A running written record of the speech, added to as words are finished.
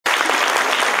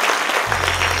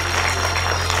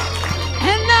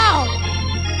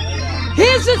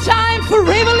is a time for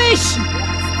revelation.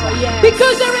 Oh, yes.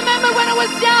 Because I remember when I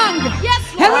was young. Yes,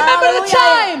 I remember the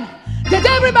time that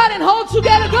everybody hold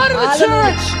together, go to the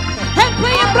church and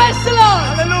pray and bless the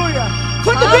Lord. Hallelujah.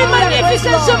 For the great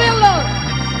magnificence of the Lord.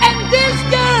 And this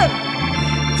girl,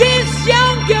 this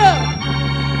young girl,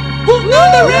 will know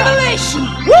the revelation.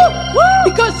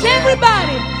 Because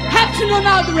everybody have to know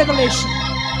now the revelation.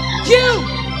 You,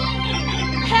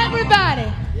 everybody.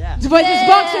 The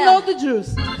VoiceS'BoX and all the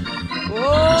Jews.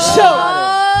 So,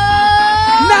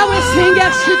 now we sing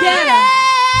us together.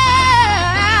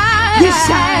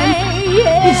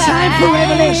 It's time for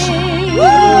revelation.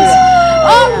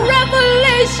 Oh,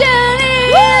 revelation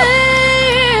is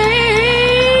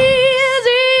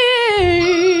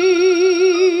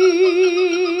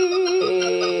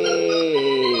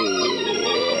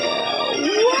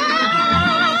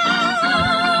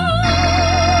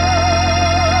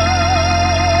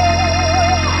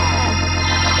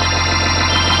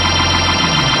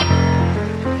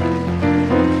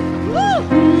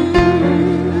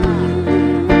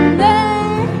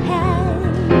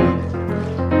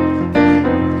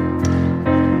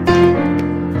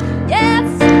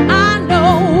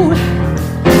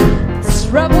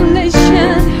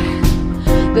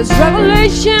this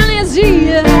revelation is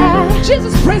here.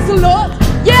 Jesus, praise the Lord.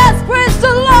 Yes, praise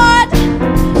the Lord.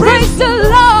 Praise the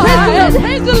Lord.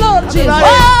 Praise the Lord, Jesus.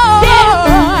 Oh,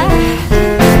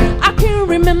 yeah. I can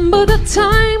remember the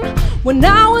time when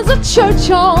I was at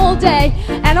church all day,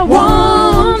 and I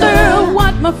wonder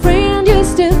what my friend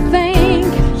used to think.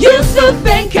 Used to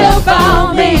think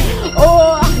about me.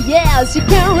 Oh, yes, you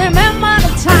can remember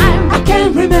the time. I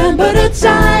can remember the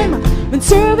time when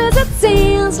service it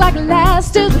seems like it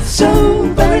lasted so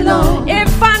very long.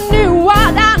 If I knew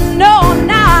what I know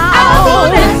now, I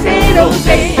wouldn't say those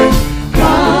days.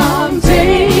 Come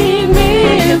take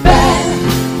me back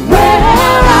where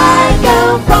I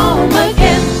come from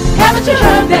again. Haven't you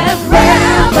heard that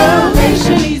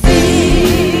revelation is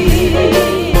here?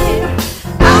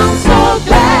 I'm so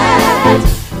glad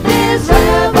this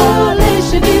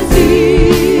revelation is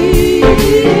here.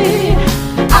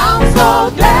 I'm so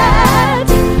glad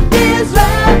this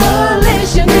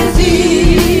revelation is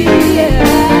here.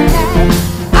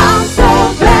 I'm so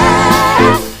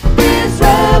glad this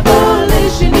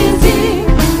revelation is here.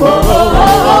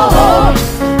 Oh,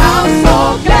 I'm so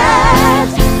glad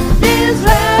this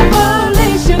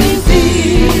revelation is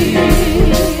here.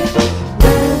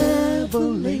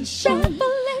 Revelation.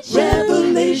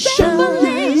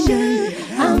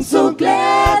 I'm so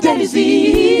glad that it's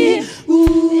here.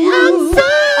 Ooh, I'm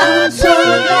so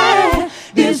glad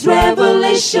this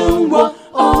revelation was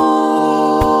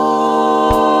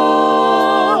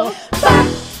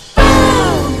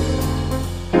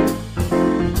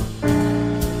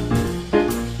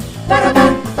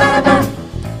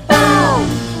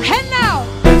And now,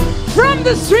 from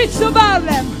the streets of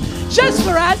Harlem, just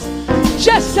for us,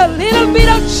 just a little bit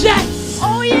of jazz.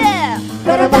 oh yeah.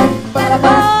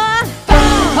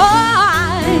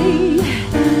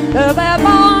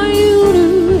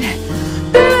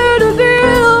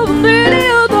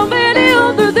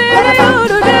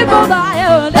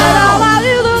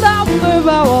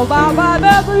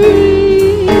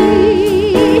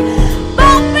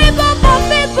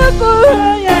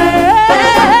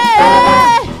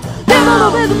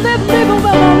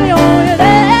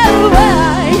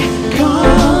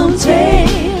 Come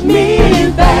take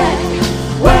me back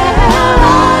where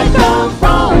I come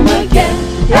from again.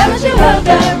 Haven't you heard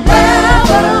that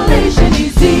revelation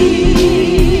is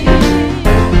here?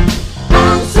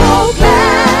 I'm so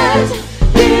glad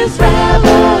this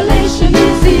revelation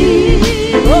is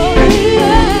here. Oh,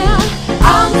 yeah.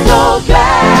 I'm so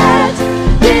glad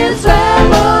this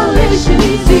revelation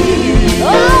is here. Oh,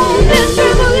 this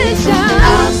revelation.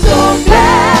 I'm so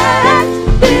glad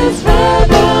this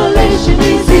revelation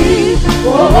is here.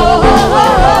 Oh,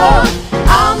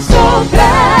 I'm so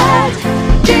glad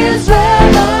this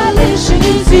revelation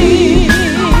is here.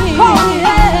 Oh,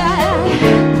 yeah.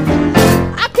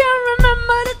 I can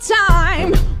remember the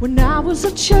time when I was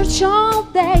at church all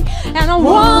day, and I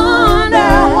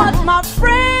wonder what my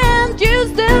friend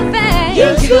used to think.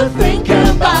 Used to think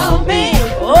about me.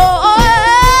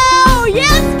 Oh,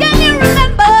 yes, can you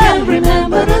remember? I can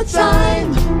remember the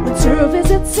time when service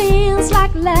it seems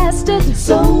like lasted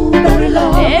so very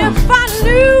long. If I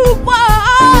knew what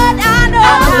I know, I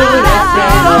would have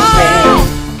said, okay,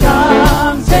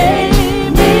 come take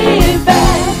me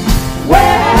back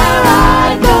where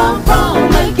I come from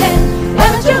again.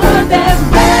 Haven't you heard that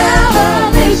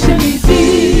revelation is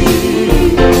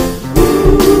here?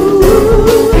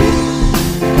 Ooh,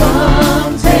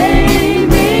 come take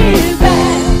me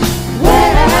back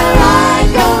where I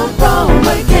come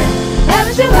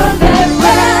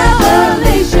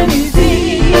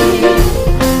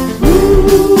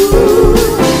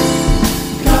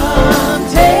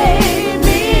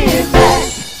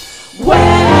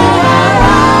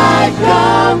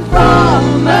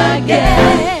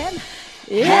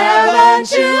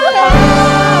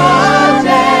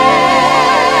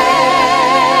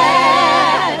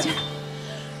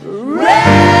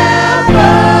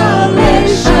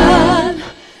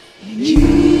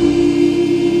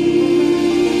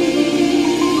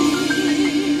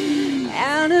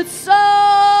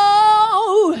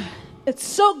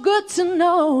to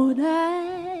know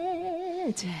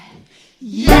that.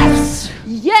 Yes,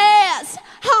 yes,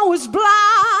 I was blind.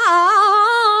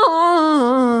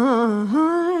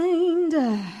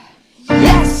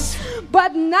 yes,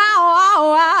 but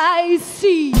now I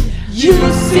see. you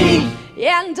see,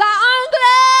 And I